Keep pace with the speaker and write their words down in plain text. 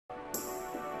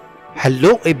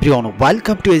Hello everyone,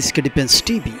 welcome to SK Defense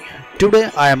TV. Today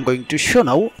I am going to show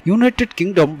now United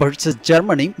Kingdom versus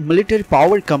Germany military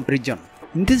power comparison.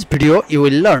 In this video you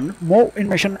will learn more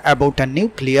information about a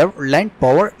nuclear, land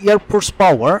power, air force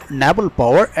power, naval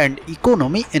power and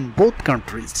economy in both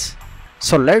countries.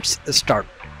 So let's start.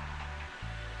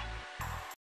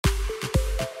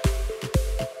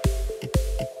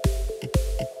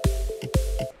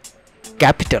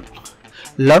 Capital.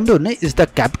 London is the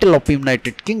capital of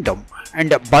United Kingdom and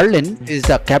Berlin is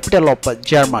the capital of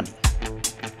Germany.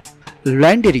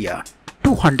 Land area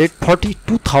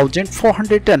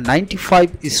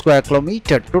 242,495 square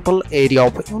kilometer total area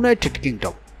of United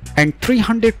Kingdom and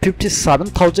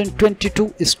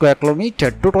 357,022 square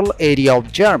kilometer total area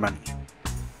of Germany.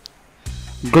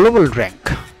 Global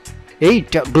rank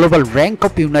 8 global rank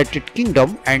of United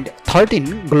Kingdom and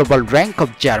 13 global rank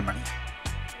of Germany.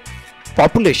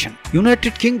 Population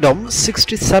United Kingdom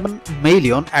 67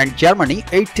 million and Germany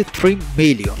 83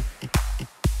 million.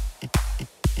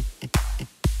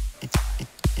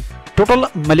 Total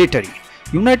military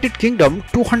United Kingdom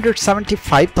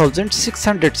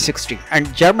 275,660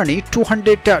 and Germany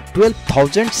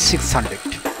 212,600.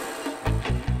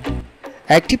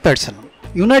 Active personnel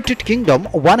United Kingdom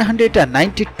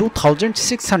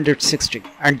 192,660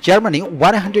 and Germany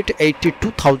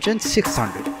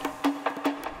 182,600.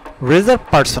 Reserve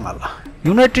personnel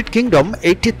United Kingdom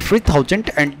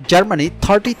 83,000 and Germany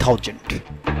 30,000.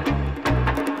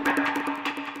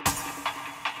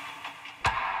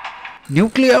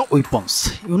 Nuclear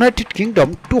weapons United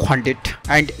Kingdom 200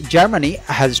 and Germany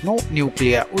has no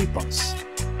nuclear weapons.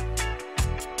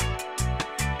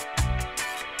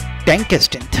 Tank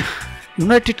strength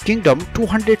United Kingdom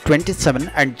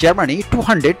 227 and Germany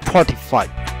 245.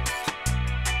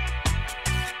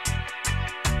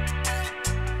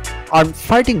 Armed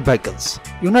fighting vehicles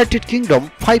United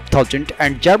Kingdom 5,000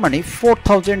 and Germany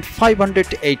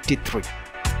 4,583.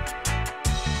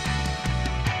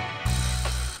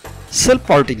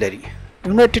 Self-artillery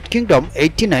United Kingdom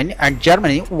 89 and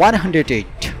Germany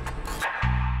 108.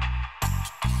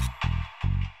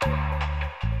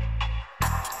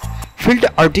 Field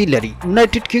artillery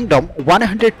United Kingdom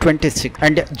 126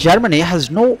 and Germany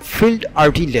has no field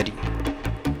artillery.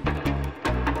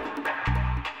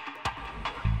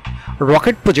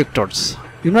 Rocket projectors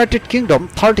United Kingdom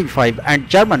 35 and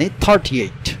Germany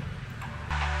 38.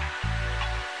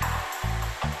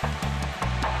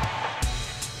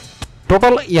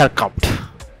 Total aircraft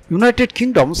United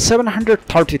Kingdom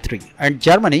 733 and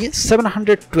Germany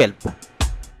 712.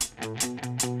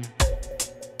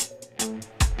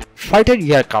 Fighter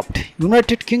aircraft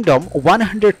United Kingdom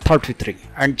 133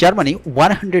 and Germany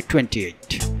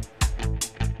 128.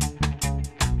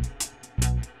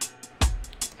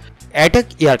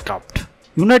 Attack aircraft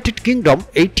United Kingdom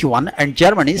 81 and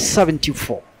Germany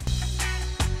 74.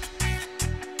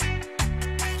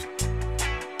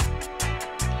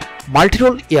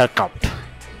 Multi-role aircraft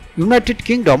United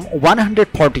Kingdom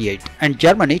 148 and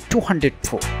Germany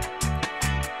 204.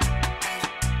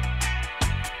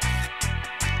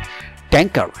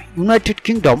 Tanker United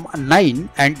Kingdom 9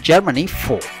 and Germany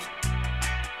 4.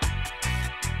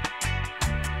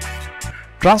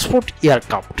 Transport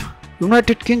aircraft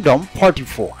United Kingdom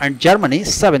 44 and Germany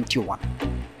 71.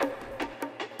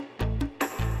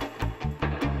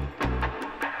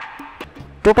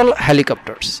 Total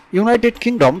helicopters United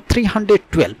Kingdom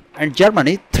 312 and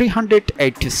Germany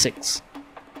 386.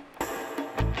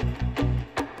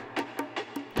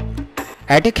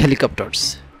 Attack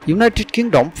helicopters United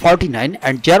Kingdom 49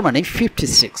 and Germany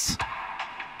 56.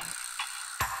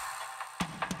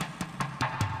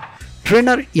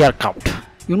 Trainer aircraft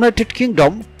United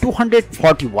Kingdom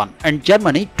 241 and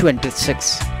Germany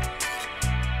 26.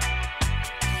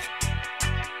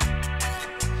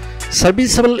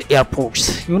 Serviceable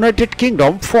airports United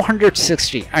Kingdom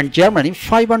 460 and Germany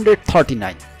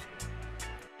 539.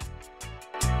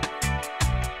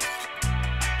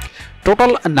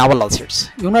 Total naval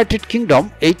assets United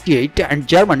Kingdom 88 and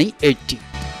Germany 80.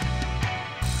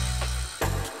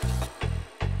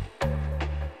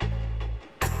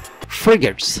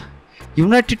 Frigates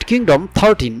United Kingdom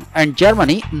 13 and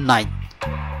Germany 9.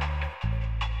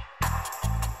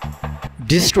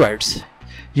 Destroyers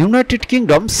United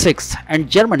Kingdom 6 and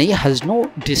Germany has no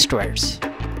destroyers.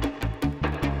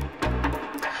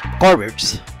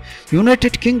 Corvettes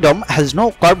United Kingdom has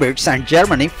no corvettes and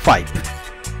Germany 5.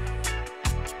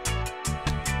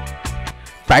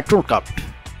 Patrol craft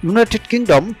United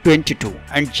Kingdom 22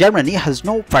 and Germany has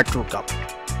no patrol craft.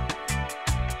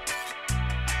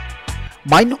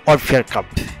 Mine warfare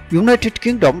craft United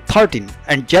Kingdom 13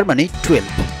 and Germany 12.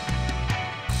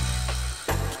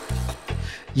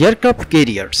 Aircraft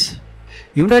carriers.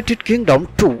 United Kingdom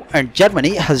 2 and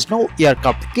Germany has no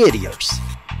aircraft carriers.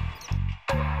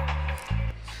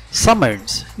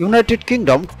 Submarines. United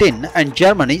Kingdom 10 and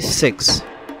Germany 6.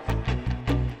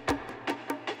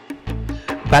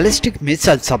 Ballistic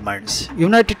missile submarines.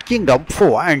 United Kingdom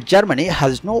 4 and Germany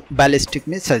has no ballistic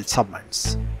missile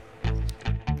submarines.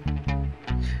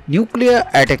 Nuclear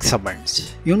attack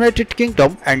submarines. United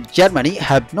Kingdom and Germany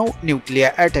have no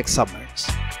nuclear attack submarines.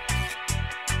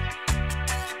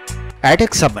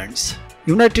 Attack submarines.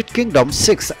 United Kingdom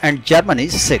 6 and Germany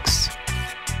 6.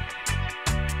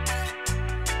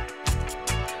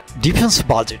 Defense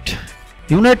budget.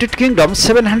 United Kingdom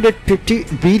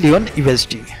 750 billion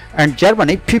USD and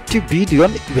Germany 50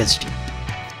 billion USD.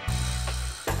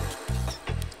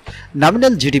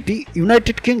 Nominal GDP.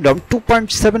 United Kingdom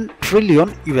 2.7 trillion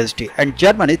USD and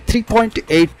Germany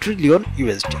 3.8 trillion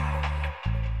USD.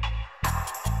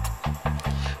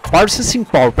 Purchasing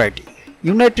power parity.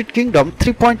 United Kingdom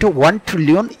 3.1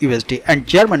 trillion USD and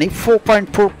Germany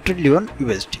 4.4 trillion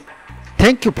USD.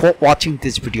 Thank you for watching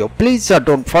this video. Please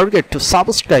don't forget to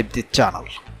subscribe this channel.